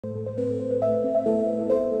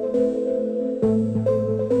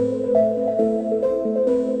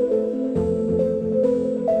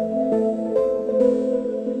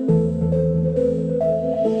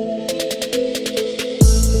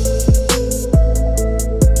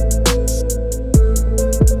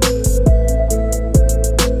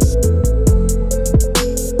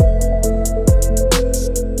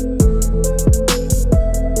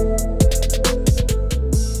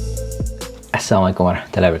Assalamualaikum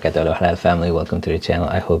warahmatullahi wabarakatuh. Halal family, welcome to the channel.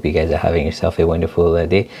 I hope you guys are having yourself a wonderful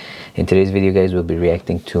day. In today's video, guys, we'll be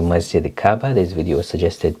reacting to Masjid Kabah. This video was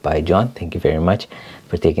suggested by John. Thank you very much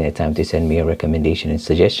for taking the time to send me a recommendation and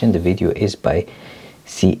suggestion. The video is by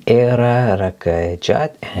Sierra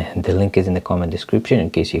Rakajat, and the link is in the comment description in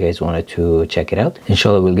case you guys wanted to check it out.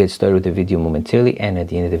 Inshallah, we'll get started with the video momentarily, and at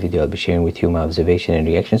the end of the video I'll be sharing with you my observation and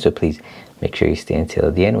reaction, so please make sure you stay until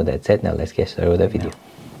the end. With that said, now let's get started with the video.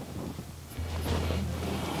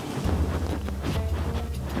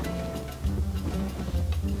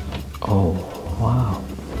 Oh wow,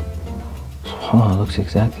 SubhanAllah, looks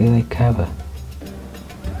exactly like Kabah.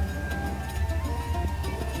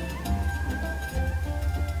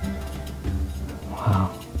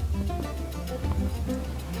 Wow.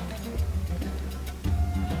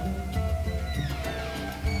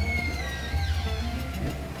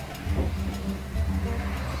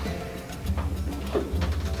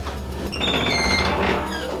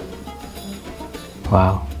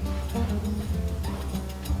 Wow.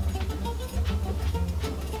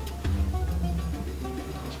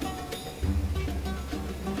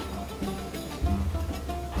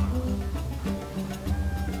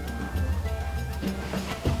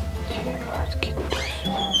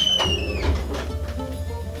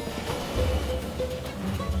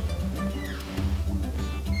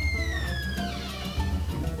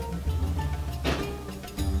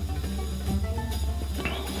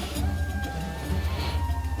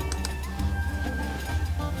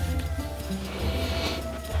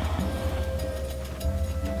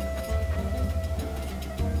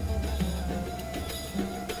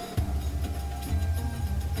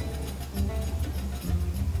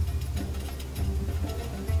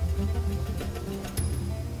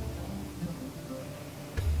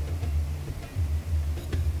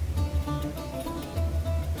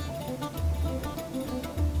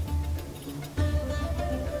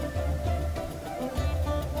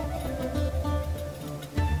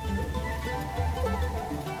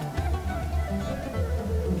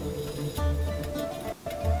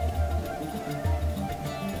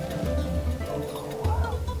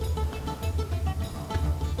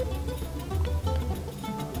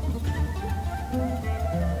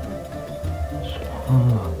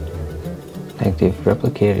 Oh, like they've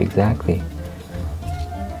replicated exactly.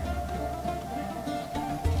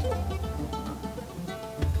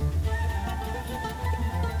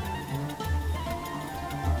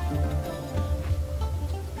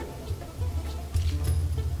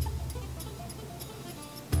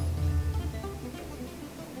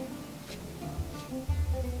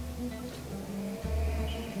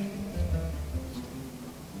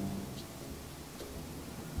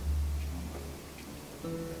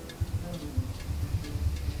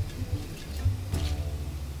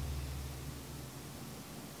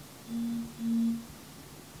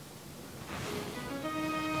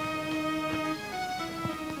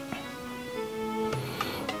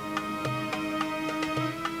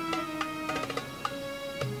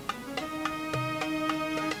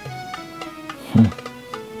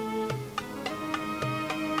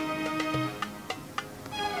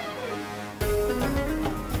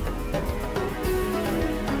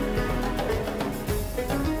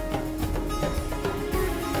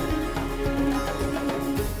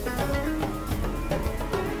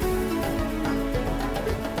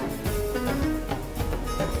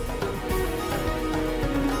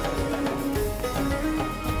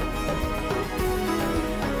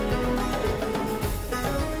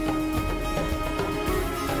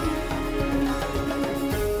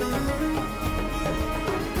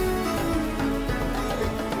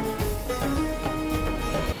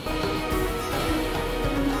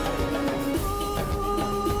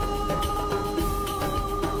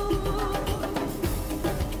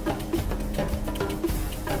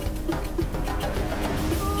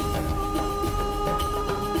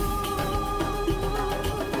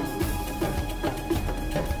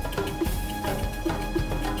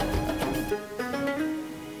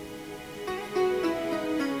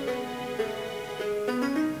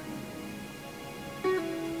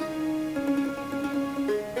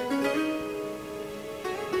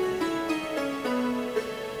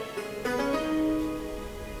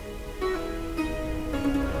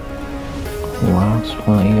 Wow,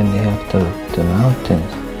 well, even they have the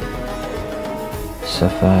mountains,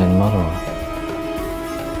 Safa and Marwa.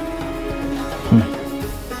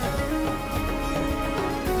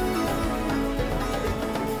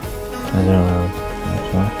 I don't know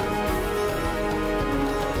which one.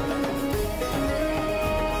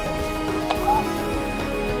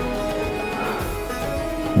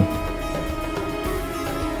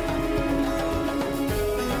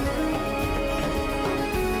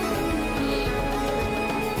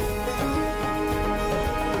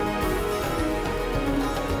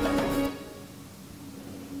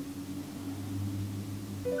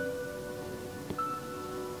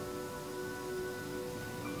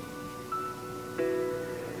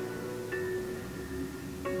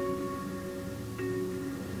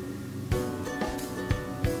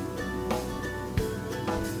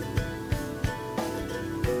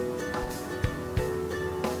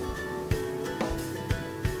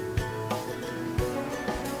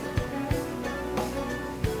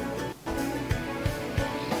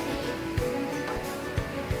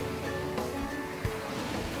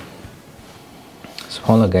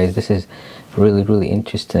 SubhanAllah, guys, this is really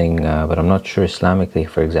interesting, but I'm not sure Islamically,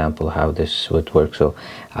 for example, how this would work. So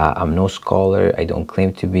I'm no scholar, I don't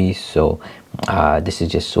claim to be, so this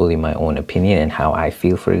is just solely my own opinion and how I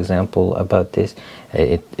feel, for example, about this.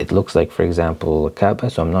 It looks like, for example, Kaaba,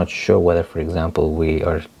 so I'm not sure whether, for example, we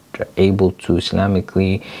are able to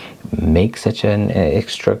Islamically make such an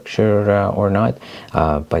structure or not,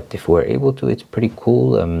 but if we're able to, it's pretty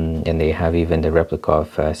cool. And they have even the replica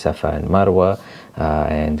of Safa and Marwa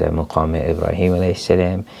and Maqam Ibrahim alayhi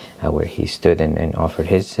salam, where he stood and offered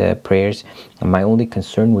his prayers. And my only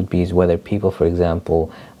concern would be is whether people, for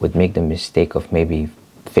example, would make the mistake of maybe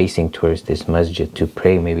facing towards this masjid to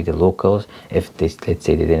pray, maybe the locals, if they, let's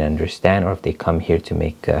say, they didn't understand, or if they come here to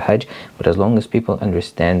make Hajj. But as long as people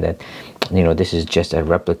understand that, you know, this is just a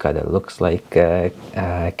replica that looks like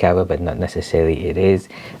Kaaba, but not necessarily it is,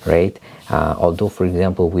 right? Although, for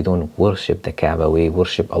example, we don't worship the Kaaba, we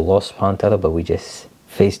worship Allah subhanahu wa ta'ala, but we just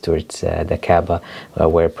face towards the Kaaba,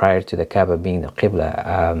 where prior to the Kaaba being the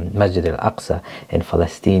Qibla, Masjid al-Aqsa in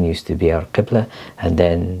Palestine used to be our Qibla, and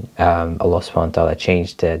then Allah subhanahu wa ta'ala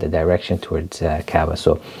changed the direction towards Kaaba.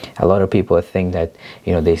 So a lot of people think that,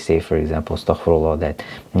 you know, they say, for example, astaghfirullah,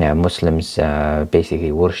 that Muslims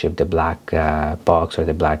basically worship the black box or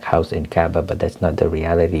the black house in Kaaba, but that's not the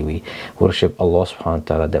reality. We worship Allah subhanahu wa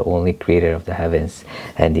ta'ala, the only creator of the heavens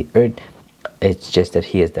and the earth. It's just that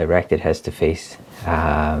He has directed us to face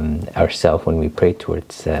ourselves when we pray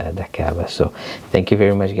towards the Kaaba. So thank you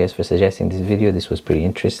very much, guys, for suggesting this video. This was pretty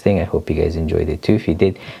interesting. I hope you guys enjoyed it too. If you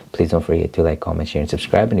did, please don't forget to like, comment, share and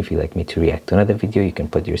subscribe. And if you'd like me to react to another video, you can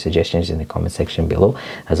put your suggestions in the comment section below.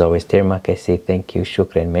 As always, Termak, I say thank you,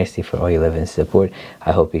 shukran, mercy for all your love and support.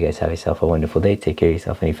 I hope you guys have yourself a wonderful day. Take care of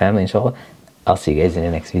yourself and your family, inshallah. I'll see you guys in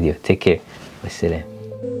the next video. Take care. Wassalam.